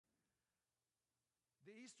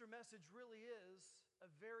Easter message really is a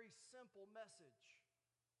very simple message.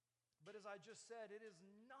 But as I just said, it is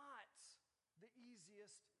not the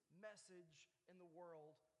easiest message in the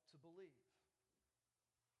world to believe.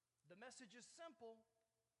 The message is simple,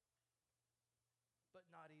 but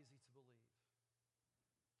not easy to believe.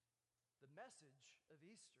 The message of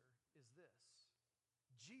Easter is this: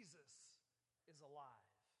 Jesus is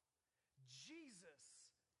alive.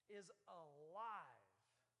 Jesus is alive.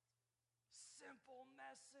 Simple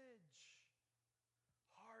message.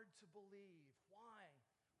 Hard to believe. Why?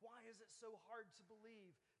 Why is it so hard to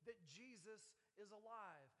believe that Jesus is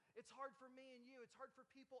alive? It's hard for me and you. It's hard for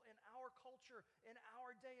people in our culture, in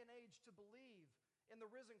our day and age, to believe in the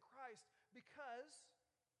risen Christ because,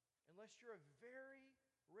 unless you're a very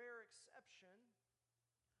rare exception,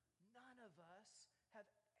 none of us have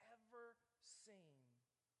ever seen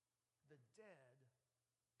the dead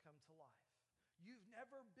come to life. You've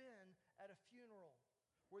never been at a funeral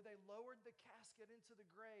where they lowered the casket into the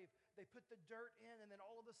grave, they put the dirt in, and then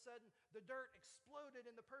all of a sudden the dirt exploded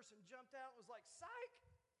and the person jumped out and was like, psych!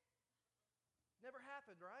 Never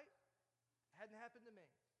happened, right? Hadn't happened to me.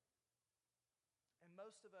 And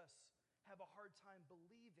most of us have a hard time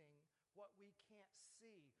believing what we can't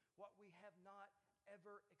see, what we have not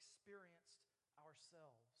ever experienced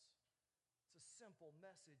ourselves. It's a simple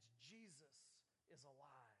message. Jesus is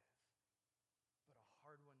alive, but a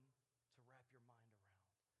hard one to wrap your mind around.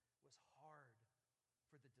 It was hard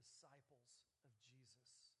for the disciples of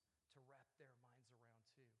Jesus to wrap their minds around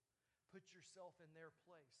too. Put yourself in their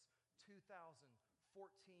place 2014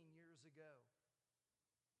 years ago.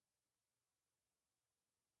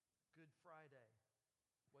 Good Friday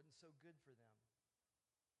wasn't so good for them,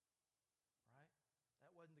 right?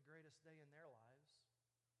 That wasn't the greatest day in their lives.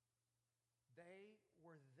 They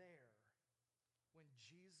were there when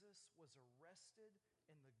Jesus was arrested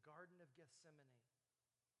in the Garden of Gethsemane.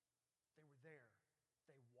 They were there.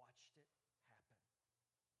 They watched it happen.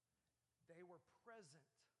 They were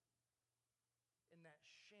present in that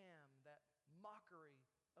sham, that mockery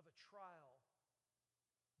of a trial.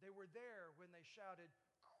 They were there when they shouted,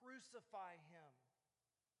 "Crucify him."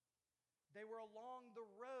 They were along the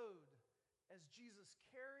road as Jesus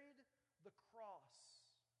carried the cross.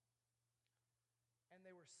 And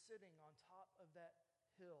they were sitting on top of that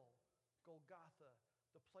hill, Golgotha,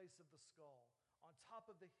 the place of the skull, on top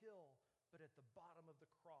of the hill, but at the bottom of the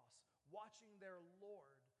cross, watching their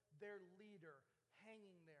Lord, their leader,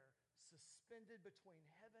 hanging there, suspended between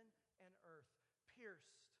heaven and earth,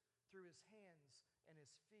 pierced through his hands and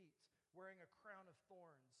his feet, wearing a crown of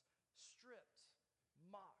thorns, stripped,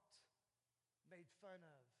 mocked, made fun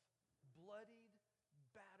of, bloodied,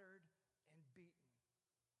 battered, and beaten.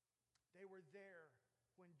 They were there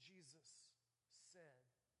when Jesus said,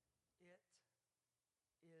 "It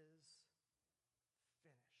is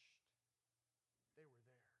finished." They were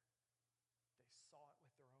there. They saw it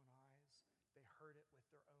with their own eyes. They heard it with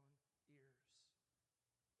their own ears.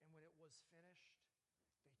 And when it was finished,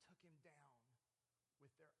 they took him down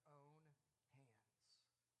with their own hands.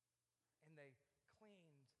 And they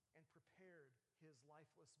cleaned and prepared his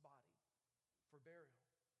lifeless body for burial.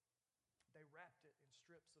 They wrapped it in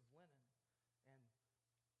strips of linen and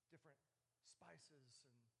different spices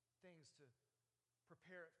and things to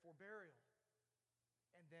prepare it for burial.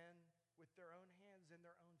 And then, with their own hands and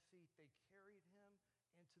their own feet, they carried him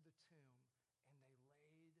into the tomb and they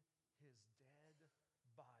laid his dead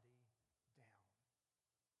body down.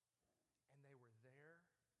 And they were there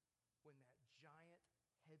when that giant,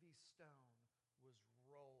 heavy stone was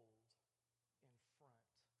rolled in front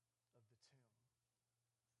of the tomb.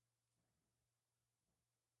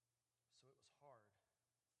 So it was hard.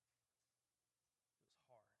 It was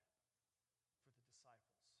hard for the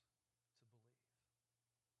disciples to believe.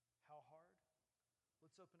 How hard?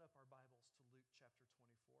 Let's open up our Bibles to Luke chapter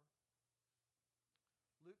 24.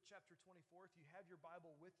 Luke chapter 24. If you have your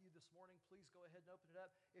Bible with you this morning, please go ahead and open it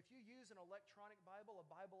up. If you use an electronic Bible, a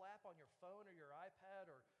Bible app on your phone or your iPad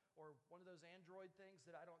or one of those Android things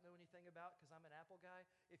that I don't know anything about because I'm an Apple guy,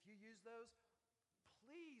 if you use those,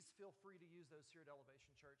 please feel free to use those here at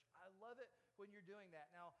Elevation Church. I love it when you're doing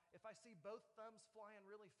that. Now, if I see both thumbs flying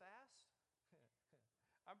really fast,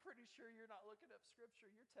 I'm pretty sure you're not looking up Scripture.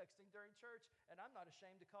 You're texting during church, and I'm not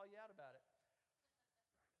ashamed to call you out about it.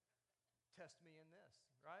 Test me in this,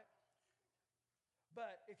 right?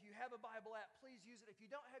 But if you have a Bible app, please use it. If you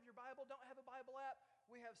don't have your Bible, don't have a Bible app,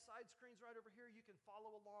 we have side screens right over here. You can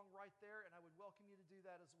follow along right there, and I would welcome you to do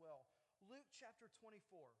that as well. Luke chapter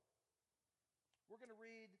 24. We're going to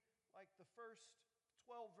read like the first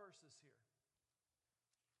 12 verses here.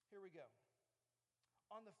 Here we go.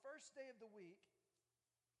 On the first day of the week,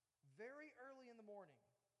 very early in the morning,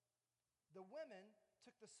 The women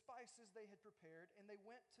took the spices they had prepared, and they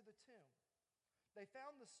went to the tomb. They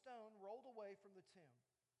found the stone rolled away from the tomb.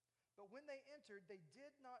 But when they entered, they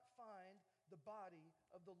did not find the body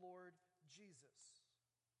of the Lord Jesus.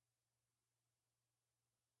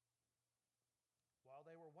 While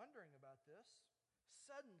they were wondering about this,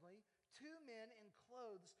 suddenly 2 men in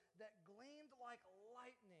clothes that gleamed like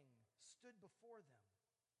lightning stood before them.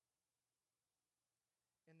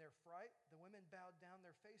 In their fright, the women bowed down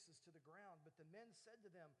their faces to the ground, but the men said to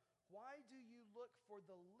them, "Why do you look for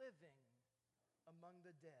the living among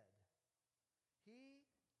the dead? He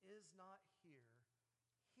is not here.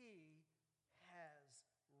 He has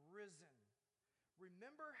risen.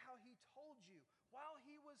 Remember how he told you while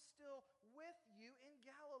he was still with you in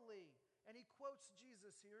Galilee." And he quotes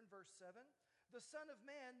Jesus here in verse 7. "The Son of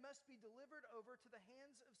Man must be delivered over to the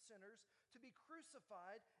hands of sinners, to be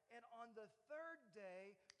crucified, and on the third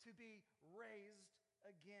day to be raised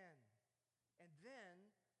again." And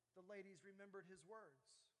then the ladies remembered his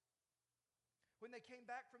words. When they came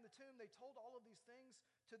back from the tomb, they told all of these things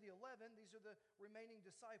to the 11. These are the remaining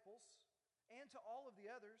disciples, and to all of the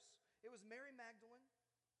others. It was Mary Magdalene,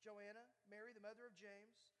 Joanna, Mary the mother of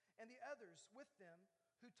James, and the others with them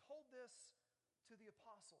who told this to the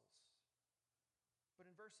apostles. But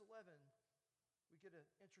in verse 11, we get an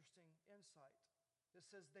interesting insight. It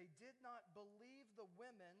says, "They did not believe the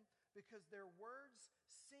women because their words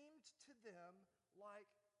seemed to them like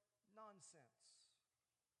nonsense."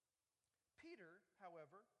 Peter,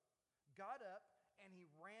 however, got up and he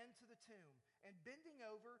ran to the tomb. And bending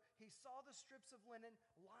over, he saw the strips of linen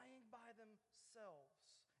lying by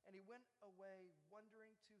themselves. And he went away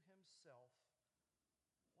wondering to himself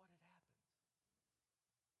what had happened.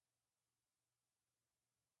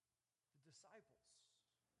 The disciples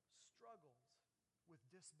struggled with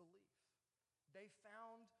disbelief. They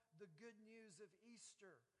found the good news of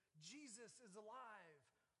Easter. Jesus is alive.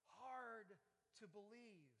 Hard to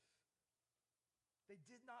believe. They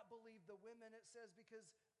did not believe the women, it says, because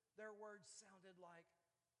their words sounded like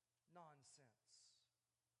nonsense.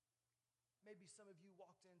 Maybe some of you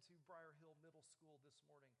walked into Briar Hill Middle School this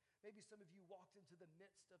morning. Maybe some of you walked into the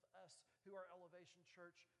midst of us who are Elevation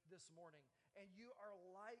Church this morning. And you are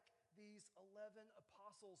like these 11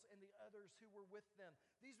 apostles and the others who were with them.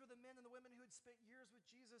 These were the men and the women who had spent years with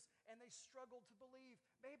Jesus and they struggled to believe.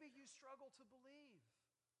 Maybe you struggle to believe.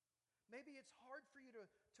 Maybe it's hard for you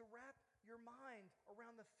to wrap your mind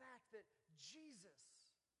around the fact that Jesus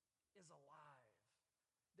is alive,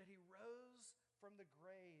 that he rose from the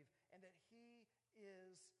grave, and that he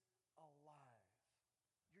is alive.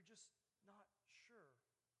 You're just not sure.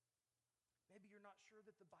 Maybe you're not sure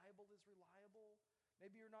that the Bible is reliable.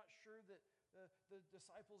 Maybe you're not sure that the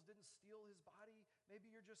disciples didn't steal his body. Maybe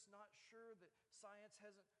you're just not sure that science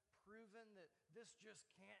hasn't proven that this just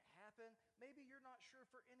can't happen. Maybe you're not sure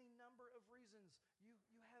for any number of reasons. You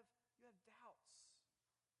have doubts.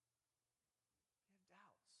 You have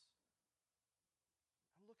doubts.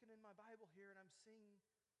 I'm looking in my Bible here and I'm seeing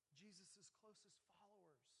Jesus' closest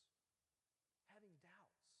followers having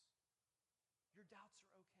doubts. Your doubts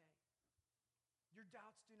are okay. Your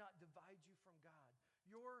doubts do not divide you from God.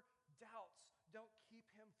 Your doubts don't keep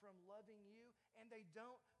him from loving you, and they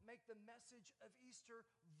don't make the message of Easter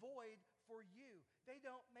void for you. They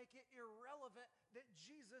don't make it irrelevant that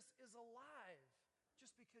Jesus is alive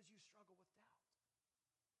just because you struggle with doubt.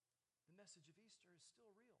 The message of Easter is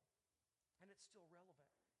still real, and it's still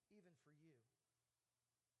relevant even for you.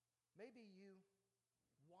 Maybe you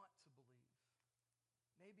want to believe.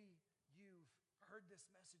 Maybe you've heard this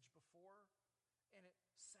message before, and it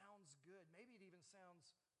sounds good. Maybe it even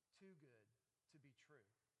sounds too good to be true.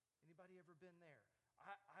 Anybody ever been there?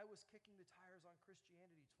 I was kicking the tires on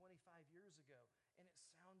Christianity 25 years ago, and it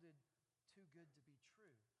sounded too good to be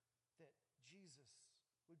true. That Jesus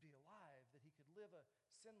would be alive, that he could live a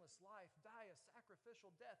sinless life, die a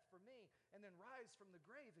sacrificial death for me, and then rise from the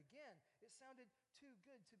grave again. It sounded too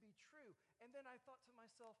good to be true. And then I thought to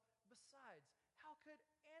myself, besides, how could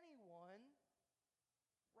anyone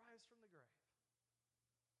rise from the grave?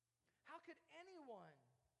 How could anyone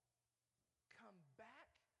come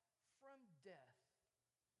back from death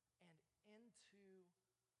and into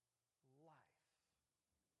life,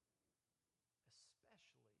 especially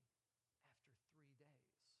after 3 days?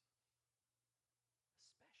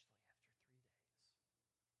 Especially after 3 days.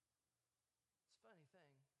 It's a funny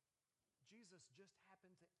thing. Jesus just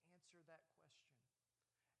happened to answer that question.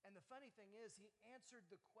 And the funny thing is, he answered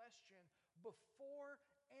the question before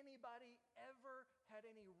anybody ever had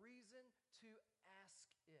any reason to ask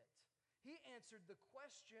it. He answered the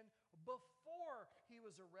question before he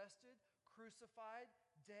was arrested, crucified,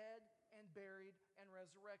 dead, and buried, and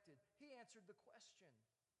resurrected. He answered the question.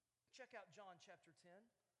 Check out John chapter 10,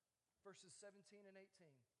 verses 17 and 18.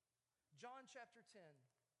 John chapter 10,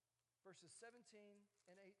 verses 17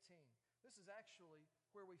 and 18. This is actually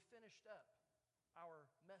where we finished up our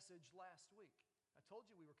message last week. I told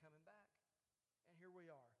you we were coming back, and here we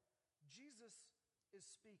are. Jesus is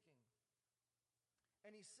speaking,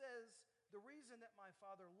 and he says, the reason that my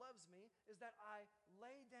Father loves me is that I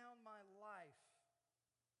lay down my life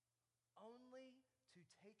only to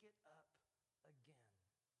take it up again.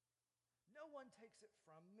 No one takes it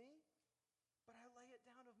from me, but I lay it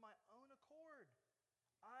down of my own accord.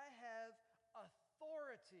 I have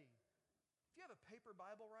authority. If you have a paper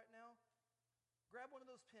Bible right now, grab one of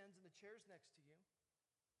those pens in the chairs next to you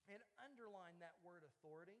and underline that word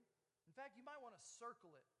authority. In fact, you might want to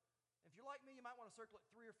circle it. If you're like me, you might want to circle it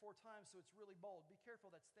 3 or 4 times so it's really bold. Be careful,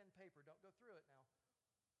 that's thin paper. Don't go through it now.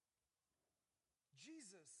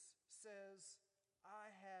 Jesus says, I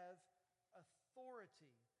have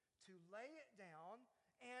authority to lay it down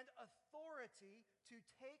and authority to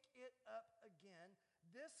take it up again.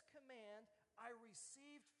 This command I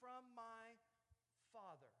received from my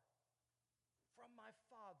Father. From my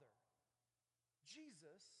Father.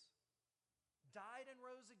 Jesus died and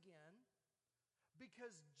rose again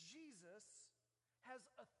because Jesus has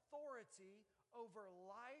authority over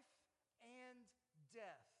life and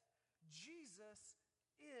death. Jesus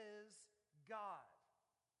is God.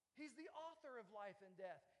 He's the author of life and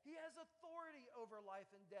death. He has authority over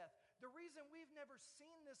life and death. The reason we've never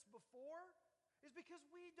seen this before is because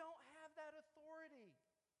we don't have that authority.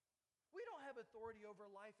 We don't have authority over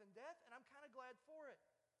life and death, and I'm kind of glad for it.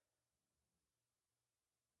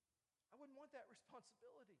 I wouldn't want that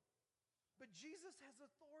responsibility. But Jesus has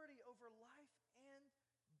authority over life and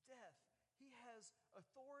death. He has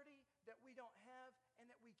authority that we don't have and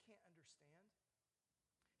that we can't understand.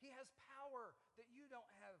 He has power that you don't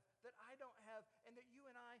have, that I don't have, and that you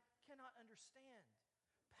and I cannot understand.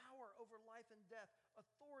 Power over life and death,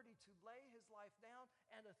 authority to lay his life down,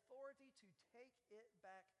 and authority to take it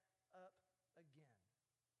back up again.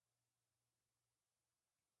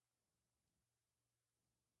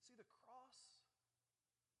 See, the cross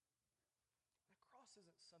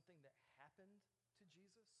isn't something that happened to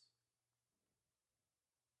Jesus.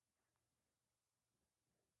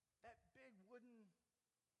 That big wooden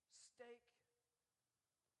stake,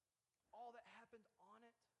 all that happened on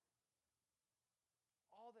it,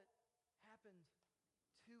 all that happened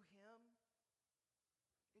to him,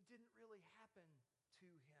 it didn't really happen to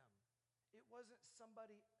him. It wasn't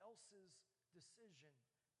somebody else's decision.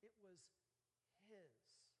 It was his.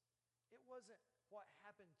 It wasn't what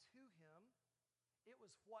happened to him. It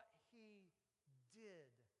was what he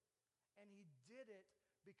did. And he did it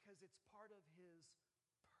because it's part of his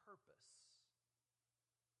purpose.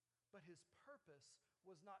 But his purpose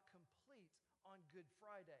was not complete on Good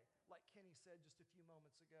Friday, like Kenny said just a few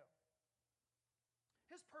moments ago.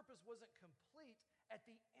 His purpose wasn't complete at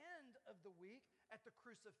the end of the week, at the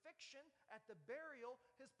crucifixion, at the burial.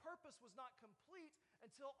 His purpose was not complete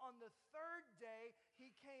until on the third day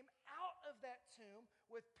he came out of that tomb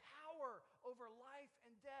with power over life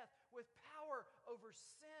and death, with power over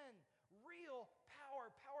sin, real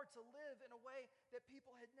power, power to live in a way that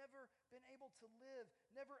people had never been able to live,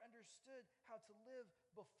 never understood how to live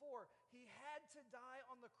before. He had to die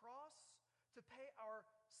on the cross to pay our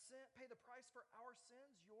sin, pay the price for our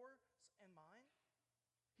sins, yours and mine.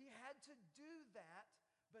 He had to do that,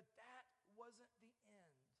 but that wasn't the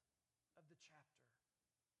end of the chapter.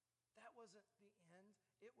 That wasn't the end.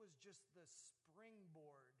 It was just the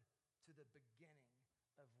springboard to the beginning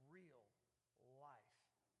of real life.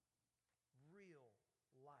 Real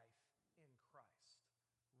life in Christ.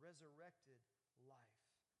 Resurrected life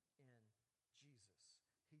in Jesus.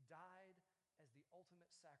 He died as the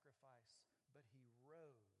ultimate sacrifice, but he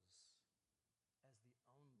rose as the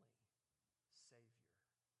only Savior.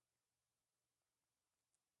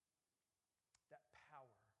 That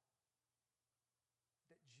power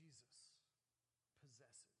that Jesus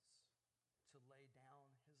possesses to lay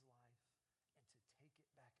down his life and to take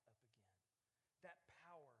it back up again. That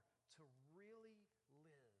power to really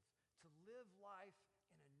live life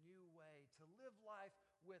in a new way, to live life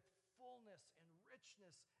with fullness and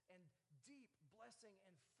richness and deep blessing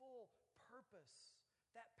and full purpose.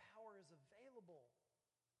 That power is available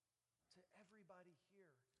to everybody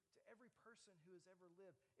here, to every person who has ever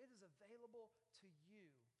lived. It is available to you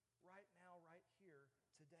right now, right here,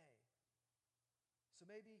 today. So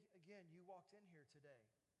maybe, again, you walked in here today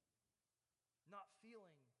not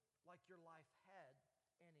feeling like your life had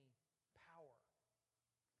any power.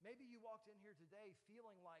 Maybe you walked in here today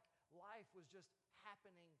feeling like life was just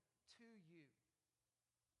happening to you.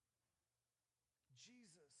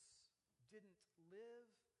 didn't live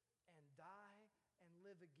and die and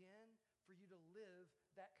live again for you to live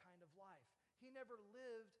that kind of life. He never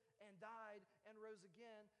lived and died and rose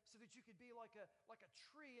again so that you could be like a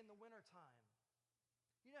tree in the wintertime.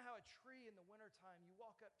 You know how a tree in the wintertime, you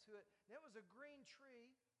walk up to it, and it was a green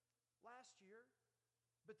tree last year,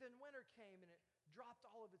 but then winter came and it dropped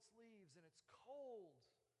all of its leaves, and it's cold,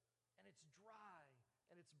 and it's dry,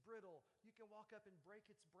 and it's brittle. You can walk up and break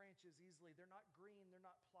its branches easily. They're not green, they're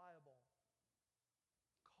not pliable.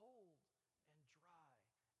 Cold and dry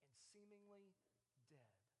and seemingly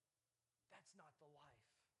dead. That's not the life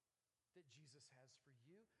that Jesus has for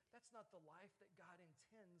you. That's not the life that God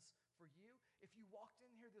intends for you. If you walked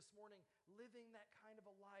in here this morning living that kind of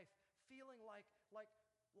a life, feeling like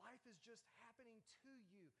life is just happening to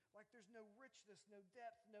you, like there's no richness, no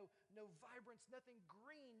depth, no vibrance, nothing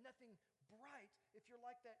green, nothing bright, if you're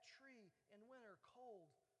like that tree in winter, cold,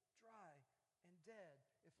 dry, and dead,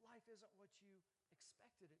 if life isn't what you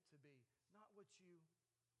expected it to be, not what you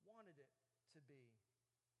wanted it to be,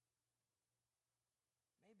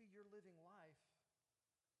 maybe you're living life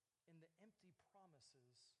in the empty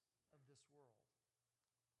promises of this world.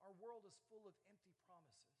 Our world is full of empty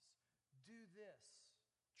promises. Do this,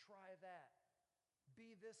 try that,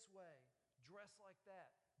 be this way, dress like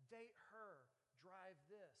that, date her, drive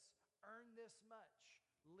this, earn this much,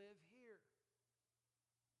 live here.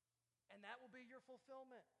 And that will be your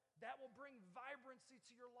fulfillment. That will bring vibrancy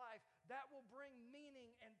to your life. That will bring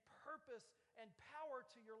meaning and purpose and power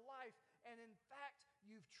to your life. And in fact,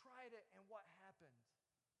 you've tried it, and what happened?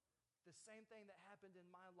 The same thing that happened in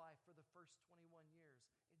my life for the first 21 years.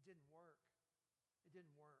 It didn't work. It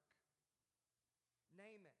didn't work.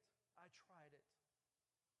 Name it. I tried it.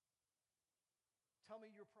 Tell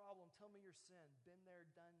me your problem. Tell me your sin. Been there,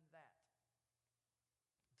 done that.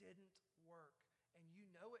 Didn't work. And you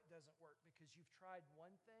know it doesn't work because you've tried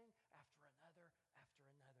one thing after another,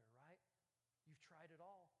 right? You've tried it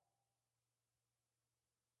all.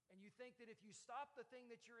 And you think that if you stop the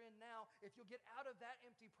thing that you're in now, if you'll get out of that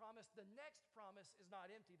empty promise, the next promise is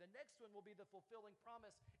not empty. The next one will be the fulfilling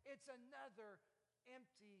promise. It's another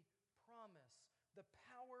empty promise. The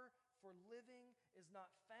power for living is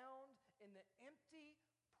not found in the empty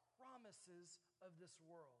promises of this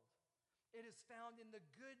world. It is found in the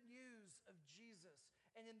good news of Jesus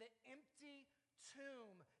and in the empty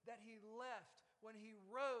tomb that he left when he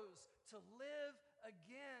rose to live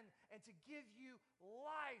again and to give you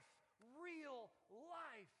life, real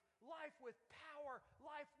life, life with power,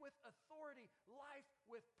 life with authority, life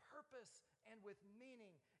with purpose and with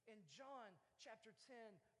meaning. In John chapter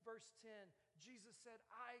 10, verse 10, Jesus said,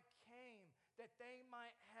 I came that they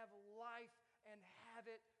might have life and have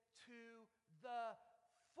it to the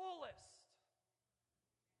fullest.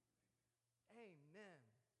 Amen.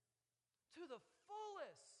 To the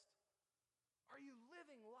fullest. Are you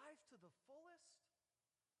living life to the fullest?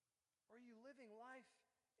 Or are you living life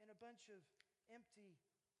in a bunch of empty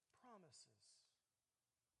promises?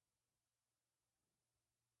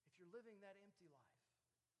 If you're living that empty life,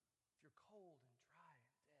 if you're cold and dry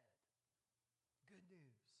and dead, good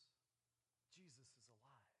news, Jesus is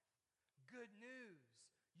alive. Good news,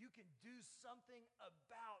 you can do something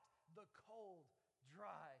about the cold,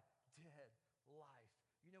 dry, dead life.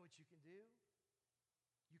 You know what you can do?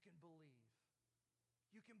 You can believe.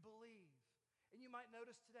 You can believe. And you might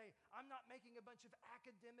notice today, I'm not making a bunch of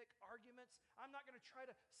academic arguments. I'm not going to try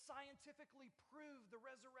to scientifically prove the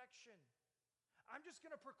resurrection. I'm just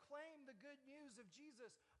going to proclaim the good news of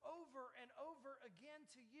Jesus over and over again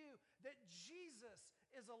to you, that Jesus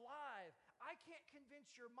is alive. I can't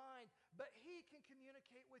convince your mind, but he can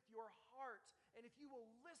communicate with your heart. And if you will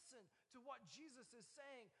listen to what Jesus is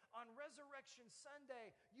saying on Resurrection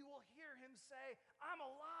Sunday, you will hear him say, I'm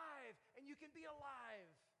alive, and you can be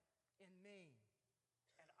alive in me.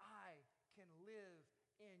 And I can live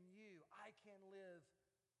in you. I can live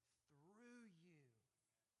through you.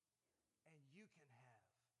 And you can have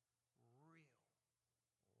real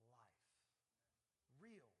life.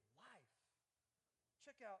 Real life.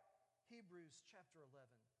 Check out Hebrews chapter 11,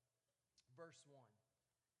 verse 1.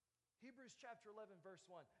 Hebrews chapter 11, verse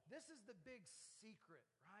 1. This is the big secret,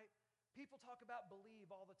 right? People talk about believe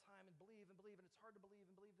all the time and believe, and it's hard to believe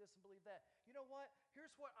and believe this and believe that. You know what?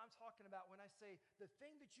 Here's what I'm talking about when I say the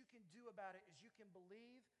thing that you can do about it is you can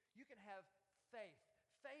believe, you can have faith.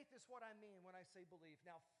 Faith is what I mean when I say believe.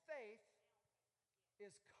 Now, faith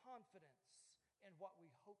is confidence in what we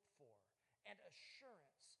hope for and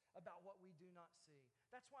assurance about what we do not see.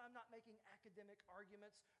 That's why I'm not making academic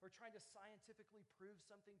arguments or trying to scientifically prove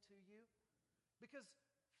something to you, because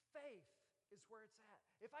faith is where it's at.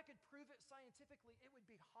 If I could prove it scientifically, it would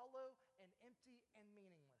be hollow and empty and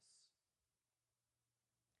meaningless.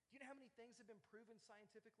 Do you know how many things have been proven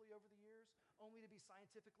scientifically over the years, only to be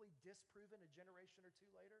scientifically disproven a generation or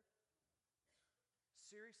two later?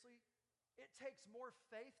 Seriously? It takes more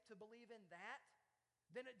faith to believe in that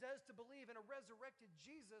than it does to believe in a resurrected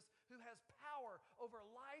Jesus who has power over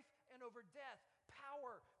life and over death,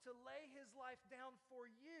 power to lay his life down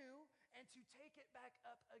for you and to take it back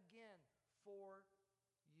up again for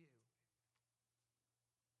you.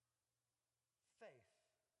 Faith.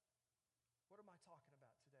 What am I talking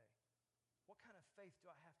about today? What kind of faith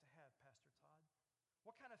do I have to have, Pastor Todd?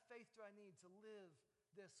 What kind of faith do I need to live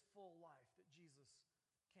this full life that Jesus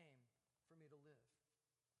came for me to live?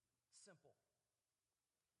 Simple.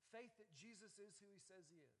 Faith that Jesus is who he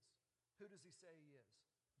says he is. Who does he say he is?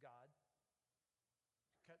 God.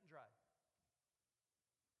 Cut and dry.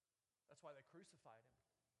 That's why they crucified him.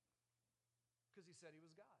 Because he said he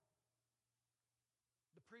was God.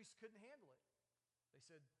 The priests couldn't handle it. They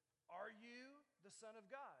said, "Are you the Son of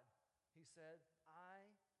God?" He said,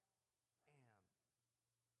 "I am."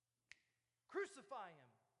 Crucify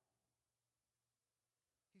him.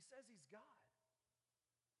 He says he's God.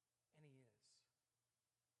 And he is.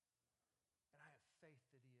 And I have faith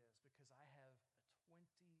that he is because I have a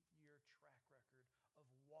 20-year track record of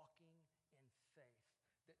walking in faith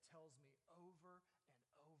that tells me over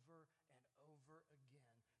and over and over again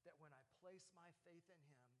that when I place my faith in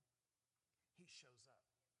him, he shows up.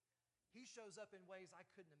 He shows up in ways I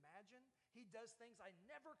couldn't imagine. He does things I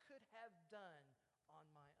never could have done on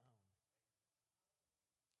my own.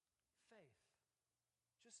 Faith.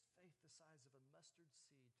 Just faith the size of a mustard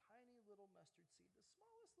seed, tiny little mustard seed, the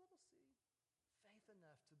smallest little seed. Faith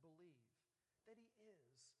enough to believe that he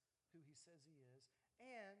is who he says he is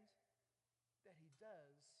and that he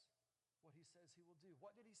does what he says he will do.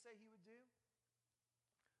 What did he say he would do?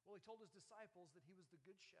 Well, he told his disciples that he was the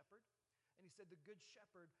good shepherd, and he said the good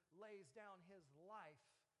shepherd lays down his life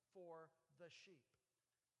for the sheep.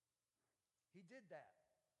 He did that.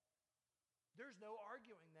 There's no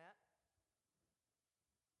arguing that.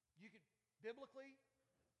 You could biblically,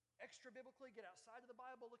 extra biblically, get outside of the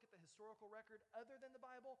Bible, look at the historical record other than the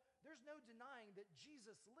Bible. There's no denying that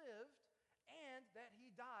Jesus lived and that he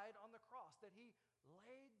died on the cross, that he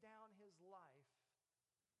laid down his life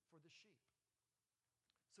for the sheep.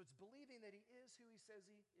 So it's believing that he is who he says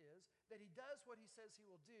he is, that he does what he says he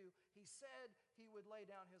will do. He said he would lay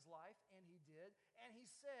down his life, and he did. And he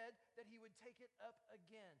said that he would take it up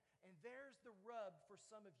again. And there's the rub for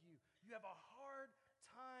some of you. You have a hard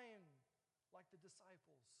time, like the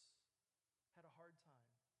disciples had a hard time,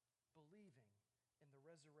 believing in the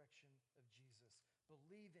resurrection of Jesus,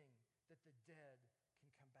 believing that the dead can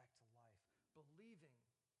come back to life, believing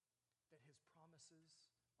that his promises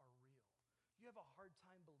are real. You have a hard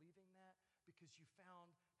time believing that because you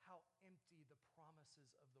found how empty the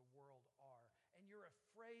promises of the world are. And you're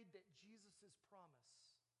afraid that Jesus' promise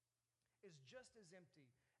is just as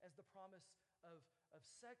empty as the promise of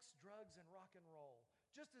sex, drugs, and rock and roll.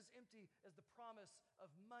 Just as empty as the promise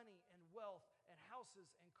of money and wealth and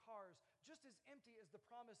houses and cars. Just as empty as the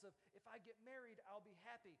promise of, if I get married, I'll be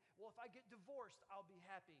happy. Well, if I get divorced, I'll be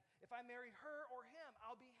happy. If I marry her or him,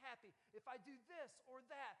 I'll be happy. If I do this or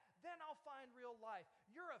that, then I'll find real life.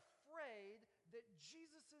 You're afraid that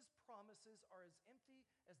Jesus' promises are as empty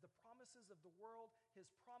as the promises of the world.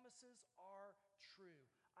 His promises are true.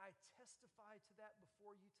 I testify to that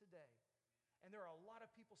before you today. And there are a lot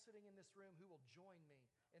of people sitting in this room who will join me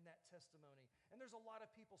in that testimony. And there's a lot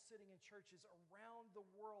of people sitting in churches around the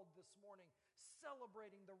world this morning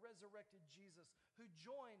celebrating the resurrected Jesus who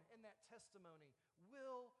join in that testimony.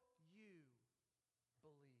 Will you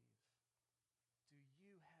believe? Do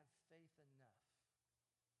you have faith enough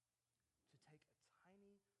to take a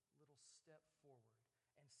tiny little step forward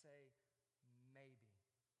and say, maybe,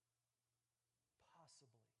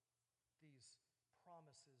 possibly, these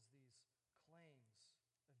promises, these claims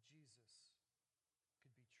of Jesus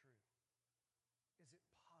could be true? Is it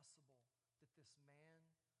possible that this man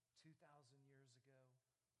 2,000 years ago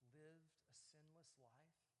lived a sinless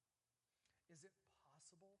life? Is it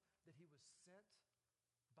possible that he was sent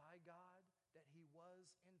by God, that he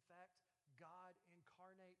was, in fact, God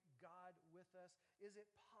incarnate, God with us? Is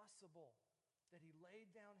it possible that he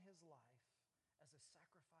laid down his life as a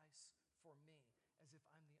sacrifice for me, as if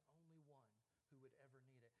I'm the only one who would ever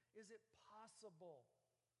need it? Is it possible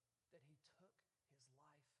that he took his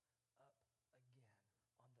life up again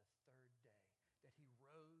on the third day, that he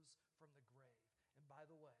rose from the grave? And by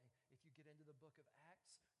the way, if you get into the book of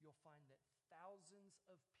Acts, you'll find that thousands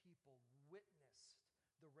of people witnessed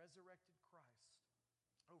the resurrected Christ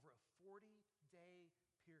over a 40-day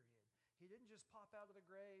period. He didn't just pop out of the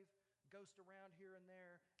grave, ghost around here and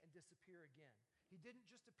there, and disappear again. He didn't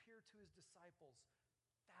just appear to his disciples,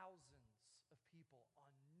 thousands of people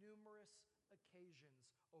on numerous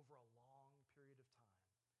occasions over a long period of time.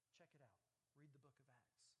 Check it out. Read the book of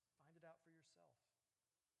Acts. Find it out for yourself.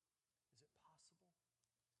 Is it possible?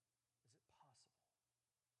 Is it possible?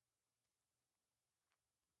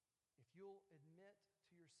 If you'll admit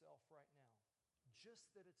to yourself right now,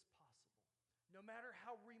 just that it's possible, no matter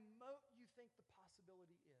how remote you think the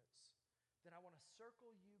possibility is, then I want to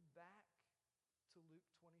circle you back to Luke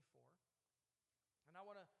 24. And I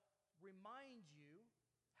want to remind you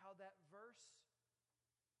how that verse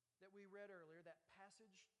that we read earlier, that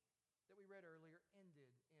passage that we read earlier,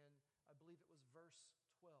 ended in, I believe it was verse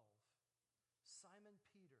 12. Simon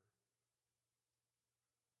Peter.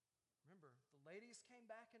 Remember, the ladies came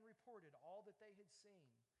back and reported all that they had seen.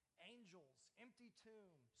 Angels, empty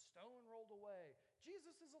tomb, stone rolled away.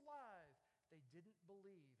 Jesus is alive. They didn't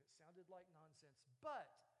believe. It sounded like nonsense.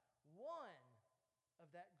 But one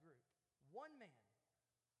of that group, one man,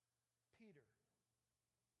 Peter.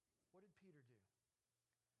 What did Peter do?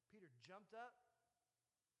 Peter jumped up.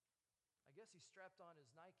 I guess he strapped on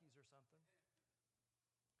his Nikes or something.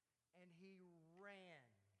 And he ran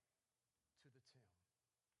to the tomb.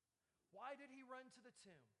 Why did he run to the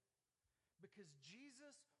tomb? Because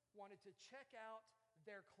Jesus wanted to check out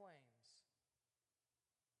their claims.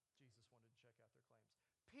 Jesus wanted to check out their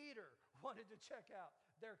claims. Peter wanted to check out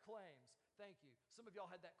their claims. Thank you. Some of y'all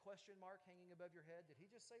had that question mark hanging above your head. Did he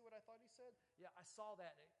just say what I thought he said? Yeah, I saw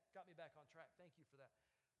that. It got me back on track. Thank you for that.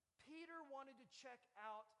 Peter wanted to check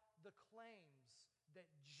out the claims that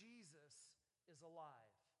Jesus is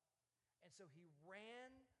alive. And so he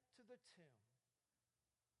ran to the tomb.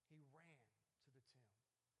 He ran to the tomb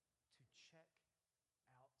to check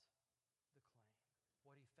out the claim.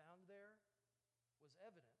 What he found there was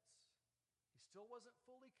evidence. He still wasn't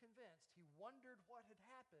fully convinced. He wondered what had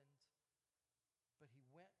happened, but he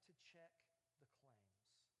went to check the claims.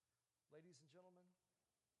 Ladies and gentlemen,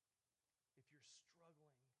 if you're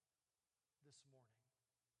struggling this morning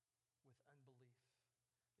with unbelief,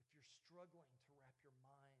 if you're struggling to wrap your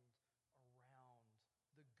mind around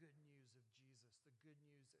the good news of Jesus, the good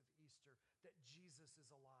news of Easter, that Jesus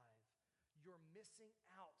is alive, you're missing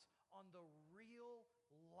out on the real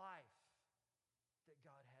life that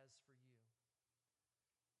God has for you.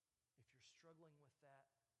 If you're struggling with that,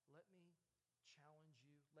 let me challenge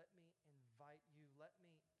you, let me invite you, let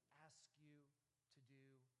me ask you to do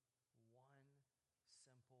one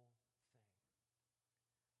simple thing.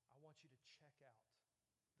 I want you to check out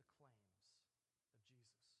the claims of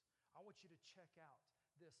Jesus. I want you to check out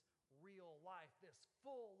this real life, this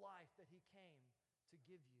full life that he came to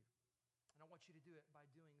give you. And I want you to do it by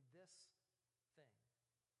doing this thing.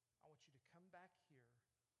 I want you to come back here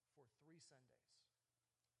for 3 Sundays.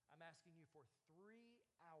 I'm asking you for 3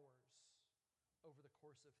 hours over the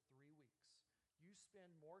course of 3 weeks. You spend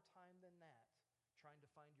more time than that trying to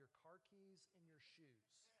find your car keys and your shoes.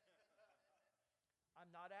 I'm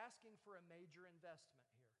not asking for a major investment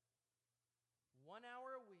here. 1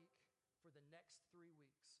 hour a week for the next 3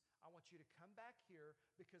 weeks. I want you to come back here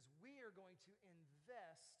because we are going to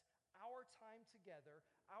invest our time together,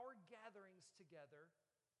 our gatherings together,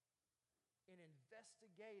 in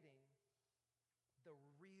investigating the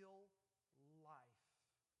real life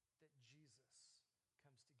that Jesus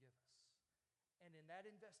comes to give us. And in that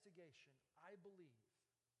investigation, I believe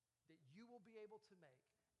that you will be able to make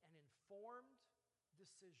an informed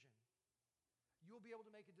decision. You will be able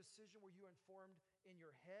to make a decision where you're informed in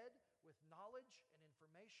your head with knowledge and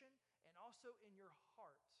information, and also in your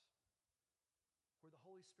heart where the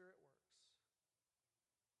Holy Spirit works.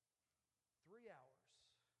 3 hours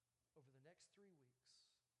over the next 3 weeks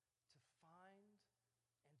to find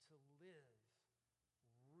and to live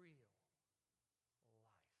real life.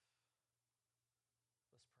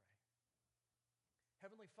 Let's pray.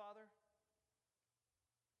 Heavenly Father,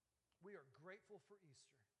 we are grateful for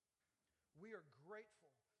Easter. We are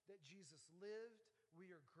grateful that Jesus lived. We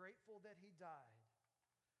are grateful that he died.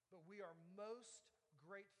 But we are most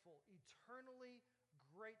grateful, eternally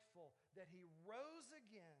grateful, that he rose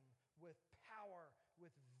again with power,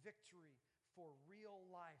 with victory for real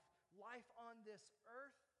life. Life on this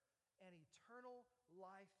earth and eternal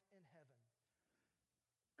life in heaven.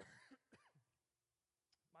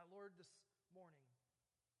 My Lord, this morning,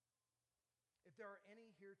 if there are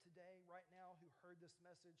any here today, right now, who heard this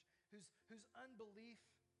message, whose unbelief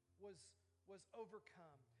was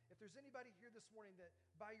overcome, if there's anybody here this morning that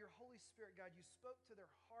by your Holy Spirit, God, you spoke to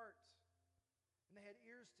their heart and they had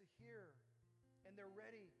ears to hear and they're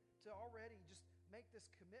ready to already just make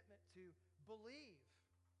this commitment to believe,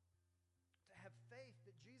 to have faith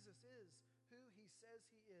that Jesus is who he says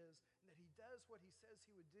he is and that he does what he says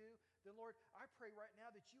he would do, then Lord, I pray right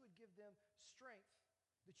now that you would give them strength,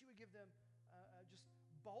 that you would give them just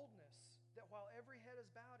boldness, that while every head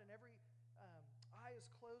is bowed and every eye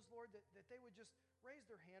is closed, Lord, that they would just raise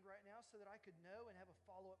their hand right now so that I could know and have a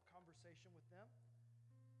follow-up conversation with them.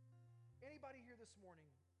 Anybody here this morning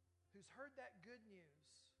who's heard that good news,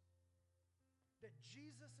 that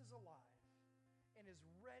Jesus is alive and is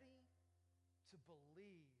ready to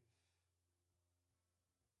believe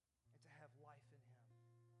and to have life in him.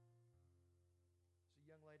 There's a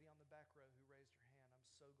young lady on the back row who raised her hand. I'm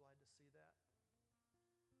so glad to see that.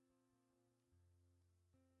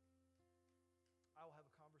 I will have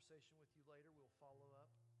a conversation with you later. We'll follow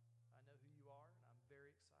up. I know who you are, and I'm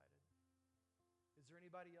very excited. Is there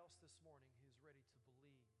anybody else this morning who's ready to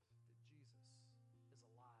believe that Jesus is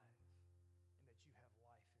alive and that you have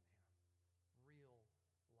life in him? Real life,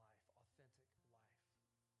 authentic life.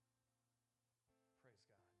 Praise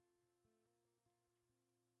God.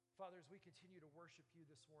 Father, as we continue to worship you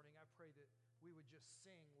this morning, I pray that we would just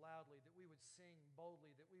sing loudly, that we would sing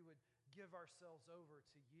boldly, that we would give ourselves over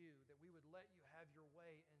to you, that we would let you have your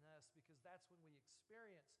way in us, because that's when we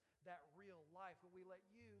experience that real life, when we let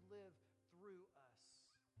you live through us.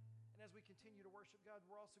 And as we continue to worship God,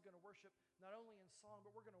 we're also going to worship not only in song,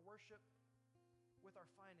 but we're going to worship with our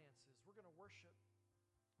finances. We're going to worship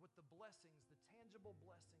with the blessings, the tangible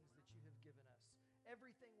blessings that you have given us.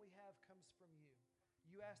 Everything we have comes from you.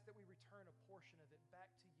 You ask that we return a portion of it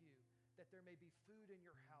back to you, that there may be food in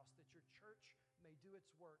your house, that your church may do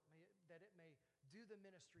its work, that it may do the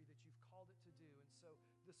ministry that you've called it to do. And so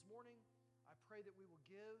this morning, I pray that we will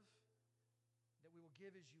give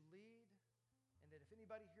as you lead, and that if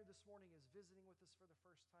anybody here this morning is visiting with us for the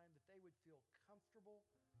first time, that they would feel comfortable,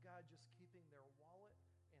 God, just keeping their wallet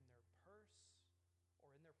in their purse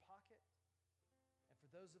or in their pocket. And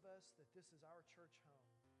for those of us that this is our church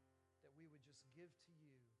home, that we would just give to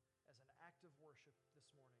you as an act of worship this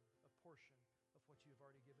morning, a portion of what you have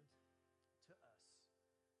already given to us.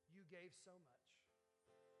 You gave so much.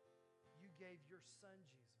 You gave your son,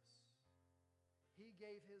 Jesus. He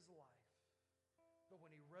gave his life. But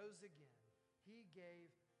when he rose again, he gave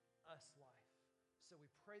us life. So we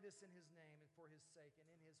pray this in his name and for his sake and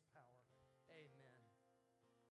in his power. Amen.